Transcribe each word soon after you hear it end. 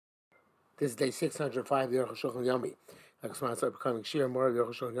This is day 605 of the Arukh HaShulchan Yomi. Like someone start becoming shir more of the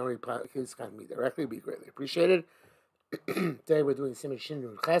Arukh HaShulchan Yomi, please contact me directly. Be greatly appreciated. Today we're doing Simon Shin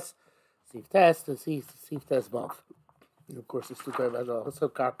Nun Ches, Sif Test, and Sif Test Vav. And of course, it's Tukar Vajal, also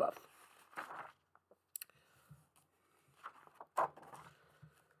Karpov.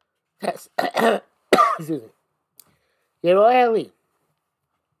 Test. Excuse me. Yeroeli.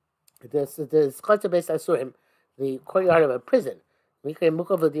 This Chotzer Beis Asurim, the courtyard of a prison. Even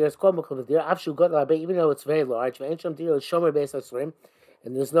though it's very large, and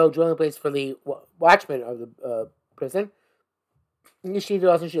there's no dwelling place for the watchman of the prison,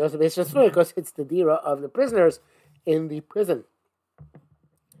 because it's the dira of the prisoners in the prison.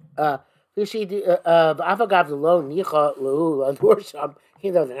 He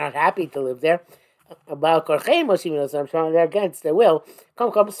knows they're not happy to live there. They're against their will.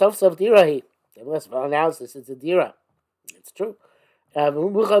 Come, self dira. He announced this. It's a dira. It's true. The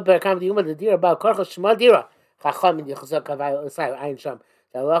halacha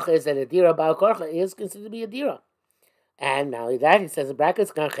is that a dira ba'al korcha is considered to be a dira. And not only that, he says in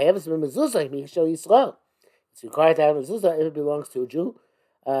brackets, it's required to have mezuzah if it belongs to a Jew.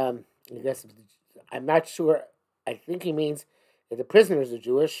 I guess I'm not sure. I think he means if the prisoners are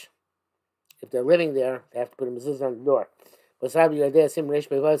Jewish, if they're living there, they have to put a mezuzah on the door. But they're allowed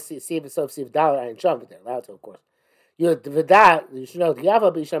to, of course. You should know the Yava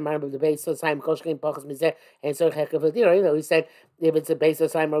Bishamar the base of time Koshkin Pachas Mizeh and so heck of a deer. You know, he said if it's a base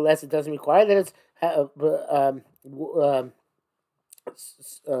of time or less, it doesn't require that it's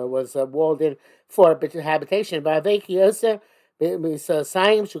was walled in for habitation. But Aveki Yoser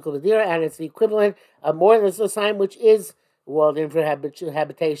Saim Shukavadir, and it's the equivalent of more than a sign which is walled in for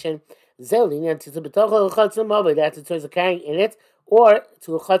habitation. Zelin and to the Betocha Chatzim Mavoi, that's in terms of carrying in it, or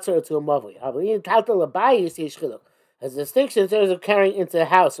to a Chatzar or to a Mavoi. Havin Tatal Abai is Yishchiluk. As a distinction in terms of carrying into the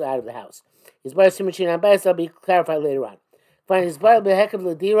house or out of the house. His bar simachin and bias will be clarified later on. Find his bar behek of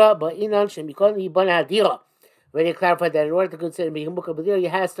the dira, but inan shem because he bana dira. Already clarified that in order to consider being a mukha b'dira, you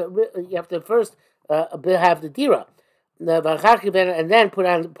have to first have the dira, and then put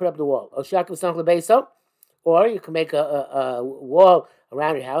up the wall. Or you can make a wall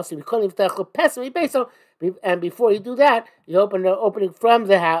around your house. And before you do that, you open the opening from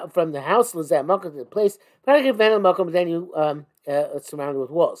the house, the place. Then you surround it with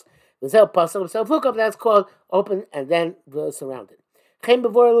walls. That's called open and then surrounded.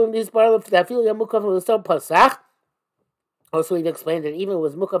 Also, he explained that even it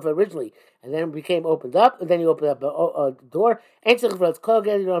was mukaf originally, and then it became opened up, and then you open up a door. You don't have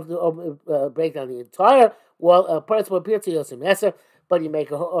to break down the entire wall. Parts will appear to Yosem Yeser, but you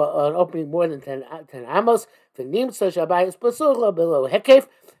make an opening more than 10 amos. So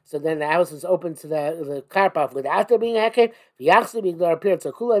then the house is open to the karpaf without there being a hekef.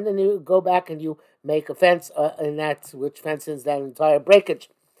 And then you go back and you make a fence, and that's which fences that entire breakage.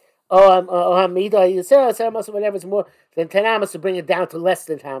 Whatever it's more than 10 amos to bring it down to less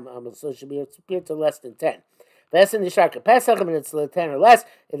than 10 amos. So it should be appear to less than 10. That's in the Sharka Pesach, and it's 10 or less,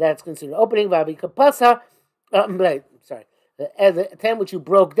 and that's considered opening. Sorry. The 10 which you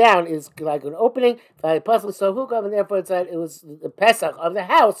broke down is like an opening, and therefore it was the Pesach of the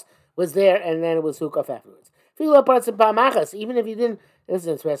house was there, and then it was hukaf afterwards. Even if you didn't, this is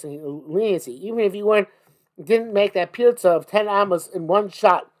interesting leniency. Even if you didn't make that pirza of 10 amos in one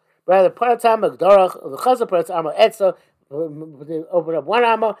shot, rather paratam agdarach the chazar paratam etza, open up one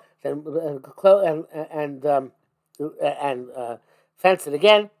amo, then and fence it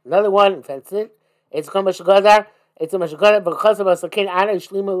again, another one, and fence it. It's kamashagadar. It's a mashagara because of us. Okay, Ana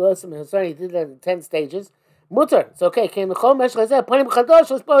Shlima Losim Hassan. He did that in 10 stages. Mutter. It's okay. Came the Chol Mesh Chazeh. Panim Chadosh.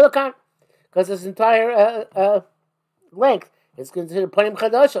 Let's blow the can because this entire length is considered Panim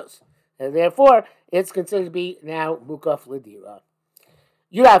Chadoshos, and therefore it's considered to be now Mukaf Ladira.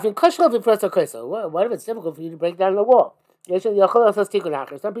 You have in Kashlav in first so what if it's difficult for you to break down the wall? Some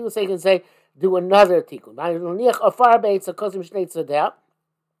people say you can say do another tikkun.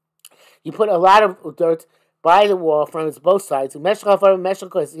 You put a lot of dirt by the wall from its both sides, and the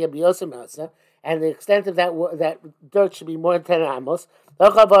extent of that dirt should be more than 10 amos,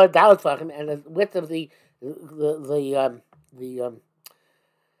 and the width of the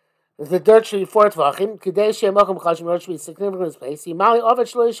dirt should be 4 tvachim. Should be significant in this place.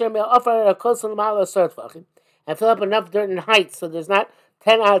 And fill up enough dirt in height so there's not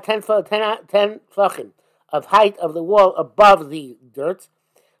 10 tvachim of height of the wall above the dirt.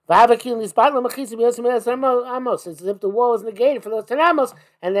 It's as if the wall was negated for those 10 amos,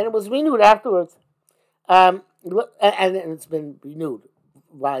 and then it was renewed afterwards. And it's been renewed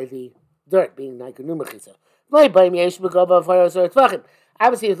by the dirt being like a new mechitza.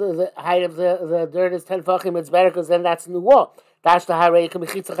 Obviously, if the height of the dirt is 10 tefachim, it's better because then that's a new wall. It's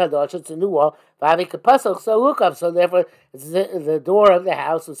a new wall. So therefore, the door of the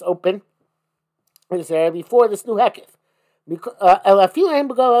house is open before this new hekif. But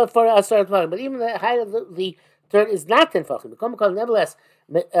even the height of the dirt is not 10 tefachim. Nevertheless,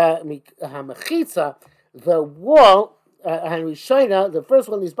 the wall, the first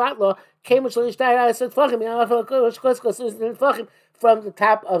one, is batla, came from the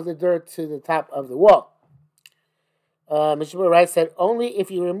top of the dirt to the top of the wall. Mishmur Wright said, only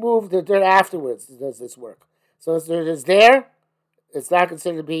if you remove the dirt afterwards does this work. So if the dirt is there, it's not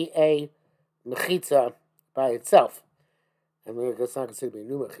considered to be a mechitza by itself. I mean, it's not considered to be a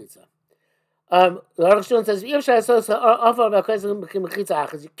new mechitza. The Arukh HaShulchan says, you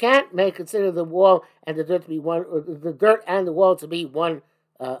can't consider the wall and the dirt to be one, or the dirt and the wall to be one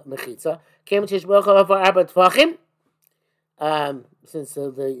mechitza. Since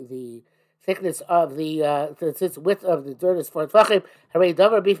the thickness of the width of the dirt is 4 tefachim, it's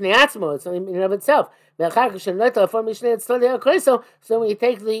not in and of itself. So when you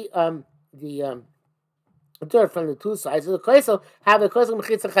take the dirt from the two sides of the koisel, have a koisel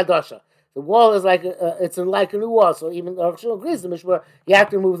mechitza chadasha. The wall is like it's like a new wall. So even the Arukh HaShulchan agrees, the Mishmur, you have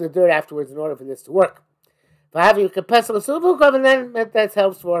to remove the dirt afterwards in order for this to work. And then that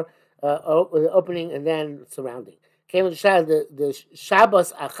helps for opening and then surrounding. Came with the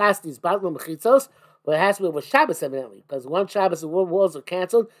Shabbos achas these batlu mechitzos, but it has to be over Shabbos evidently, because one Shabbos the walls are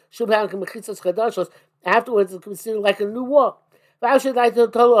canceled. Shubhan mechitzos chadashos. Afterwards, it's considered like a new wall. But I should like to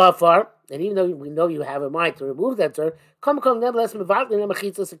tell afar, and even though we know you have a mind to remove that dirt, come nevertheless mevatlin the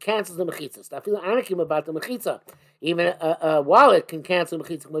mechitzos, it cancels the mechitzos. I feel anakim about the mechitza. Even a wallet can cancel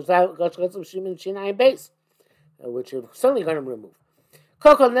mechitzos, which you're certainly going to remove.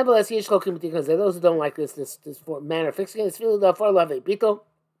 Nevertheless, because those who don't like this manner of fixing it, it's feeling the far love bito.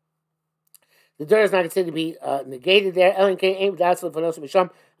 The dirt is not considered to be negated there, unless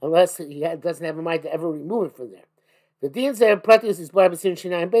he doesn't have a mind to ever remove it from there. The deans there, practice is bar b'sin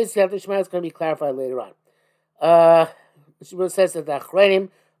shinayim base. After Shema is going to be clarified later on. She says that the achronim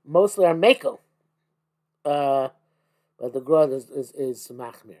mostly are meko, but the grod is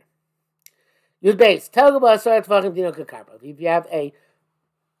machmir. Yud base. Tell about asar tefachim dino kakarpav. If you have the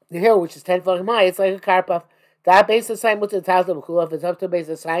hill which is 10 tefachim high, it's like a karpav. That base of sign with the thousand of kulaf. If it's up to base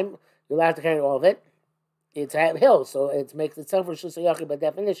of sign, you're allowed to carry all of it. It's a hill, so it makes itself for shusayachim by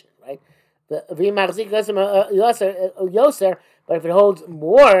definition, right? But if it holds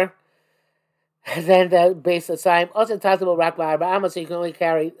more than the base of sign, also talkable rak ba'arba amos, so you can only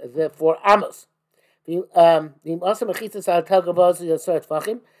carry the 4 amos.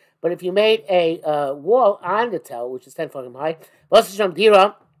 But if you made a wall on the tel, which is 10 tefachim high,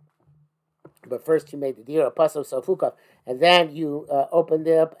 but first you made the dira paso salfukov, and then you opened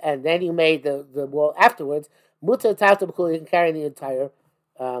it up, and then you made the wall afterwards. Muta tatabkul, you can carry the entire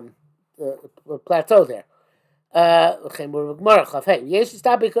plateau there.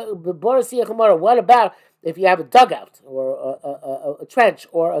 What about if you have a dugout or a trench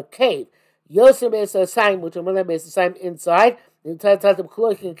or a cave? Yosem is a sign, which is a sign inside. The entire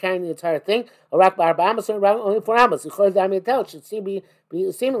tatabkul, you can carry the entire thing. A rak ba'arba amos, only 4 amos. It should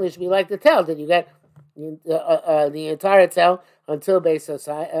seemingly should be like the tel that you get the entire tel until base of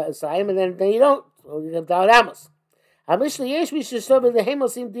Saim, and then you don't. Or you have Dal Amos. That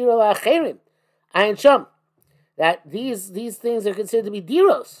these things are considered to be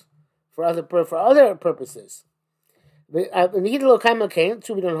diros for other purposes. True, we don't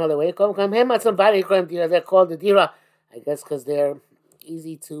know how they way. They're called the dira, I guess, because they're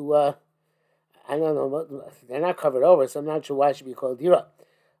easy to. I don't know. They're not covered over, so I'm not sure why it should be called dira.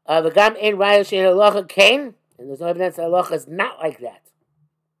 The gam ein raya shein halacha kain, and there's no evidence that halacha is not like that.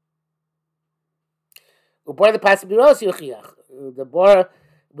 Ubor the pasibiros yuchiach. The bor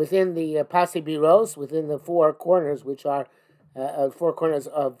within the pasibiros, within the 4 corners, which are 4 corners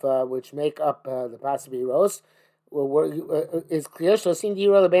of which make up the pasibiros, is clear. So, seeing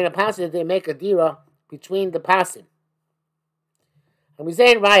dira lebein pasim, they make a dira between the pasim. And we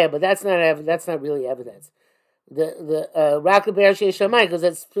say in raya, but that's not really evidence. The Rakla Be'er Shei Shamayim, because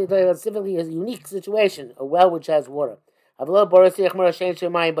that's specifically a unique situation, a well which has water. But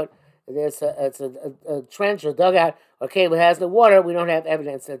it's a trench or dugout or cave that has the water. We don't have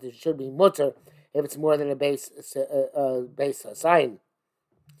evidence that it should be mutter if it's more than a base sign.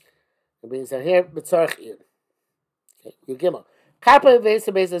 It means that here b'tzarich ir. Okay, you gimel. Karpa base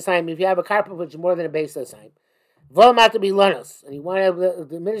sign. If you have a karpa which is more than a base sign. Volmat to be lanos, and you want to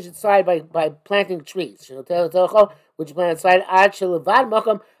diminish its side by planting trees. You know, which you plant inside ad shelevad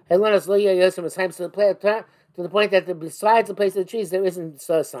makom helanos lo yosem asayim. So the to the point that besides the place of the trees there isn't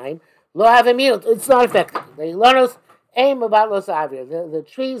a sign. Lo have a meal. It's not effective. The Ilanos aim about Los Avia. The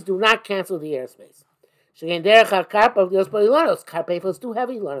trees do not cancel the airspace. Shagain derech karpav Dios bo Ilanos. Karpafos do have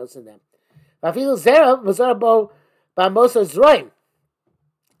Ilanos in them. Vafil zera v'zarbo ba'mosa zroim.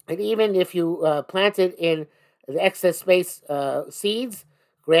 And even if you planted in the excess space seeds,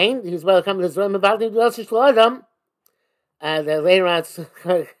 grain, he's well come to the zroim about the Dios Shloadam. And later on,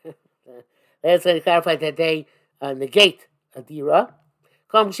 let's clarify that they negate a dira.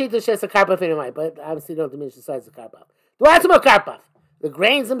 But obviously don't diminish the size of the karpaf. Duatzim karpaf. The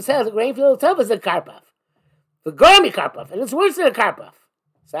grains themselves, the grain field itself is a karpaf. The gourmet karpaf, and it's worse than a karpaf.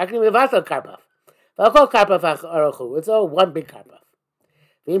 So I can mivato karpaf. I'll call karpaf aruchu. It's all one big karpaf.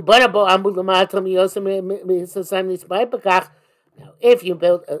 Now, if you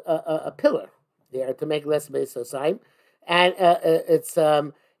build a pillar there to make less space of sign, and it's imu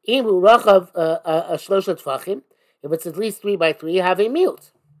rachav shlosha tfachim. If it's at least 3 by 3, have a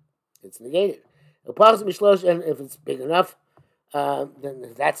milt. It's negated. And if it's big enough, then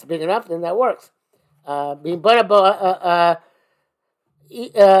if that's big enough, then that works. But if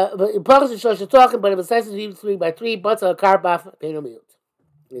it's less than 3 by 3, but a karbaf, pay no milt.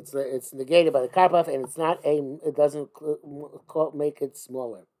 It's negated by the karbaf, and it's not it doesn't make it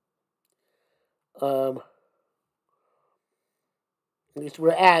smaller. These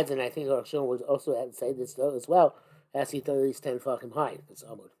were ads, and I think Arukh HaShulchan would also add say this as well. As he thought at least 10 fucking high. It's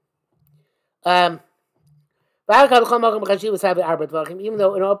Amud. Even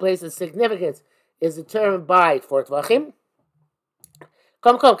though in all places significance is determined by 4 tvachim.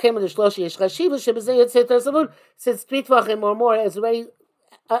 Since 3 tvachim or more is already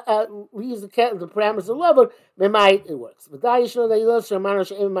we use the parameters of level, it works.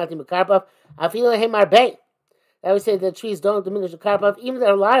 I would say that trees don't diminish the karpaf, even there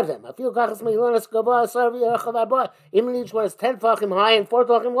are a lot of them. Even each one is 10 tefachim high and 4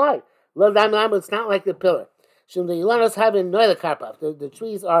 tefachim wide. It's not like the pillar. The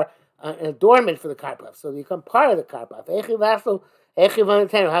trees are an adornment for the karpaf, so they become part of the karpaf.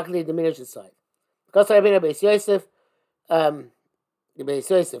 How can they diminish its size? Because Beis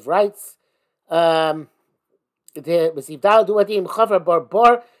Yosef writes,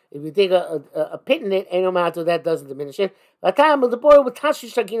 if you dig a pit in it, ain't no matter that doesn't diminish it. The boar with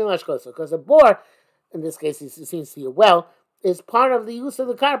because a boar, in this case, it seems to be a well, is part of the use of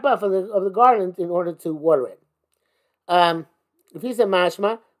the karpaf of the garden in order to water it. If he's a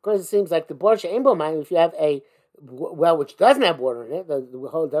mashma, of course, it seems like the boar if you have a well which doesn't have water in it, the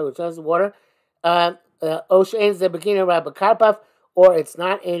whole which doesn't water, is the beginning of a karpaf, or it's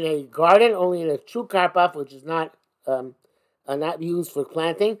not in a garden, only in a true karpaf, which is not used for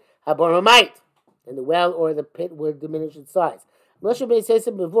planting, haboromite, and the well or the pit would diminish its size. Moshe Beis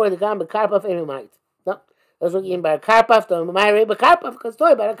Yosef before the gam karpaf and mite. No, that's what you mean by a karpaf. The ma'ire by karpaf because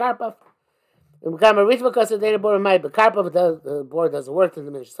toy by a karpaf. And become a rich because the data boromite, but karpaf the board doesn't work to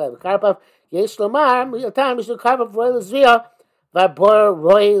diminish the size of the karpaf. Yesh lomar time we should karpaf roy lezria v'bor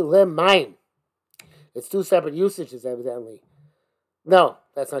roy lemayim. It's 2 separate usages, evidently. No,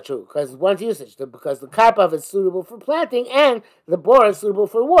 that's not true, because one's usage, because the karpaf is suitable for planting, and the bor is suitable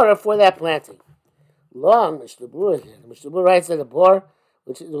for water for that planting. Long, Mishnah Berurah writes that a bor,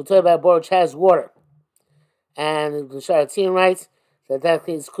 which we'll talk about a bor which has water. And the Sharatzin writes that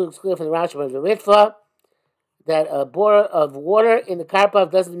is clear from the Rashba of the Ritva, that a bor of water in the karpaf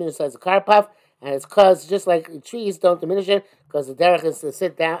doesn't diminish the size of karpaf, and it's because, just like trees don't diminish it, because the derech is to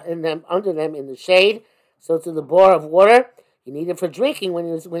sit down in them, under them in the shade, so to the bor of water, you need it for drinking when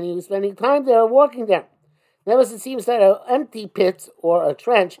you're spending time there or walking there. Nevertheless, it seems that an empty pit or a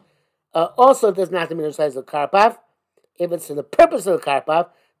trench also does not diminish the size of the karpaf. If it's for the purpose of the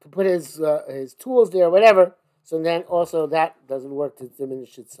karpaf, to put his tools there or whatever, so then also that doesn't work to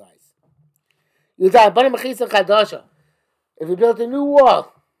diminish its size. If you built a new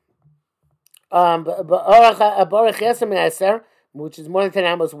wall, which is more than 10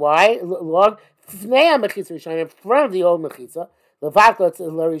 amos wide, long, in front of the old mechitza, the vakla to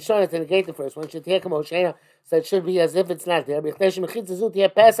Larishon to negate the first one. Should take a Moshe, so it should be as if it's not there.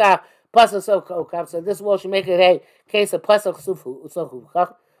 So this wall should make it a case of pasach sufu.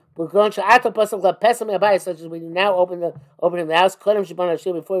 We're going to add pasach la pesach me'abayis, such as when you now opening the house. Kodem shibon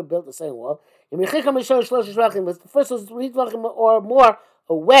Hashem before you built the same wall. But the first was 3 tvachim or more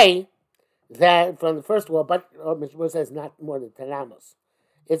away than from the first wall, but Mishnah says not more than 10 amos.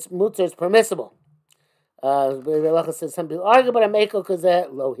 It's mutter, it's permissible. The says some people argue about a mekel because they're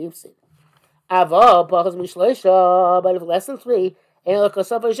low hifsid. Avo pachas mishloisha, but if less than 3,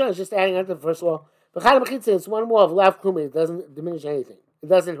 it's just adding on to the first wall. But it's one wall of lav kumi. It doesn't diminish anything.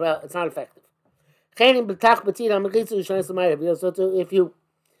 It's not effective. If you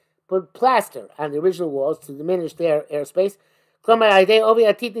put plaster on the original walls to diminish their airspace, meaning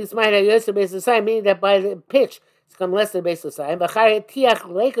that by the pitch it's come less than the base of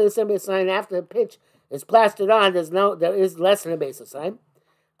the sign. After the pitch is plastered on, there is less than a base of the sign.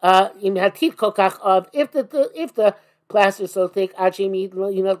 If the plaster is so thick, that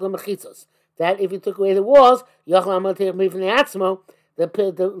if you took away the walls, the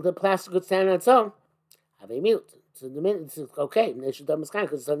plaster could stand on its own. Have a mute. So the minute it's okay, because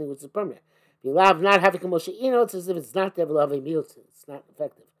it's something which is permanent. If you love not having it's as if it's not there, love a mute. It's not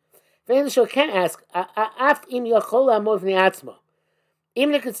effective. If the can ask,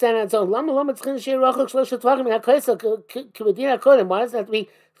 even if it can stand on its own, why does it have to be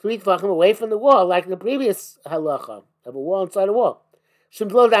 3 tvachim away from the wall, like the previous halacha of a wall inside a wall?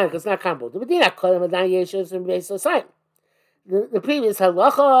 Shouldn't blow down because it's not comparable. The previous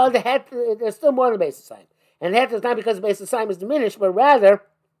halacha, the head, there's still more than the base of sign. And the head is not because the base of sign is diminished, but rather,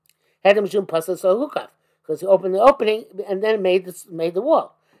 because he opened the opening and then made the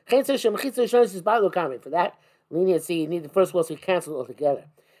wall. For that, leniency, you need the first walls to be cancelled altogether.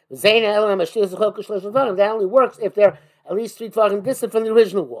 That only works if they're at least 3 tvachim distant from the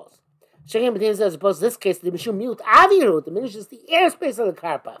original walls. As opposed to this case, the mishum miut aviru diminishes the airspace of the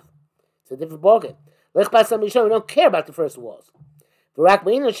car path. It's a different ballgame. We don't care about the first walls. We need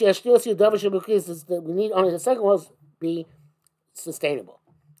only the second walls be sustainable.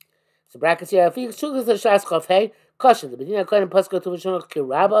 So brackets here.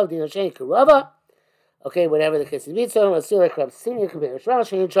 Okay, whatever the case is. You have to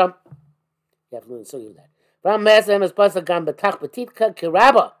learn so you that. From Mesem is Pasuk Gam Betach Betitka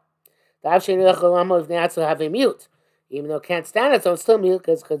Kiraba. The Avshin Lamo if they also have a mute. Even though it can't stand it, so it's still mute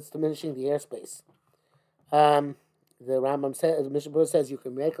because it's diminishing the airspace. The Rambam says, the Mishnah says you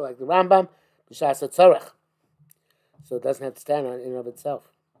can make it like the Rambam, B'shas Tzorech. So it doesn't have to stand on it in and of itself.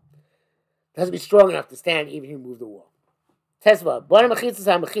 It has to be strong enough to stand even if you move the wall. Tesva,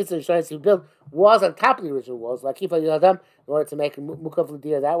 you build walls on top of the original walls, like Kifa Yadam, in order to make a Mukaf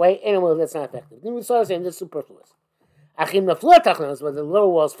Ladir that way. Anyway, that's not effective. Then we saw saying this is superfluous. Achim the floor tachnos, when the lower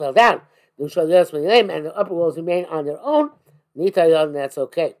walls fell down, and the upper walls remain on their own, Nita Yadam, that's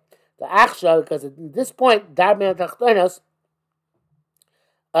okay. The Achshav, because at this point, Darben Tachtonos,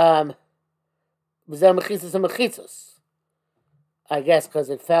 I guess, because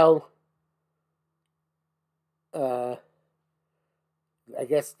it fell. I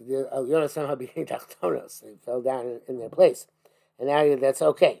guess the Yonah somehow became tachtonos. They fell down in their place, and now that's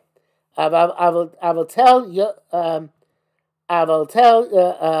okay. I will tell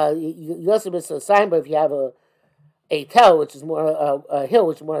Yosef is a sign, but if you have a tell, which is more a hill,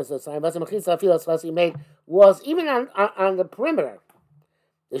 which is more as a sign, he made walls even on the perimeter.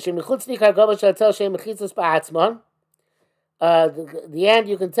 The end,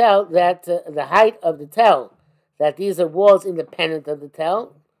 you can tell that the height of the tell, that these are walls independent of the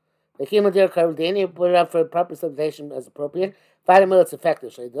tell. The Kimadir Karudini put it up for purpose of nation as appropriate. Finally, it's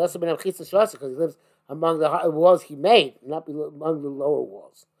effective. He also been because he lives among the walls he made, not among the lower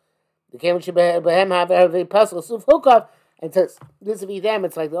walls. The Kimadir Behem have a puzzle Suf Hukov, and says this be them.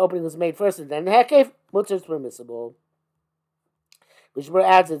 It's like the opening was made first, and then the Hekef Mutter is permissible. Which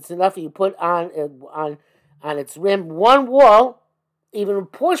adds it's enough you put on its rim one wall, even a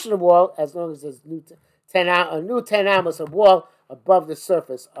portion of wall, as long as there's a new 10 amos of wall above the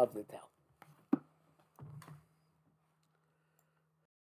surface of the tell.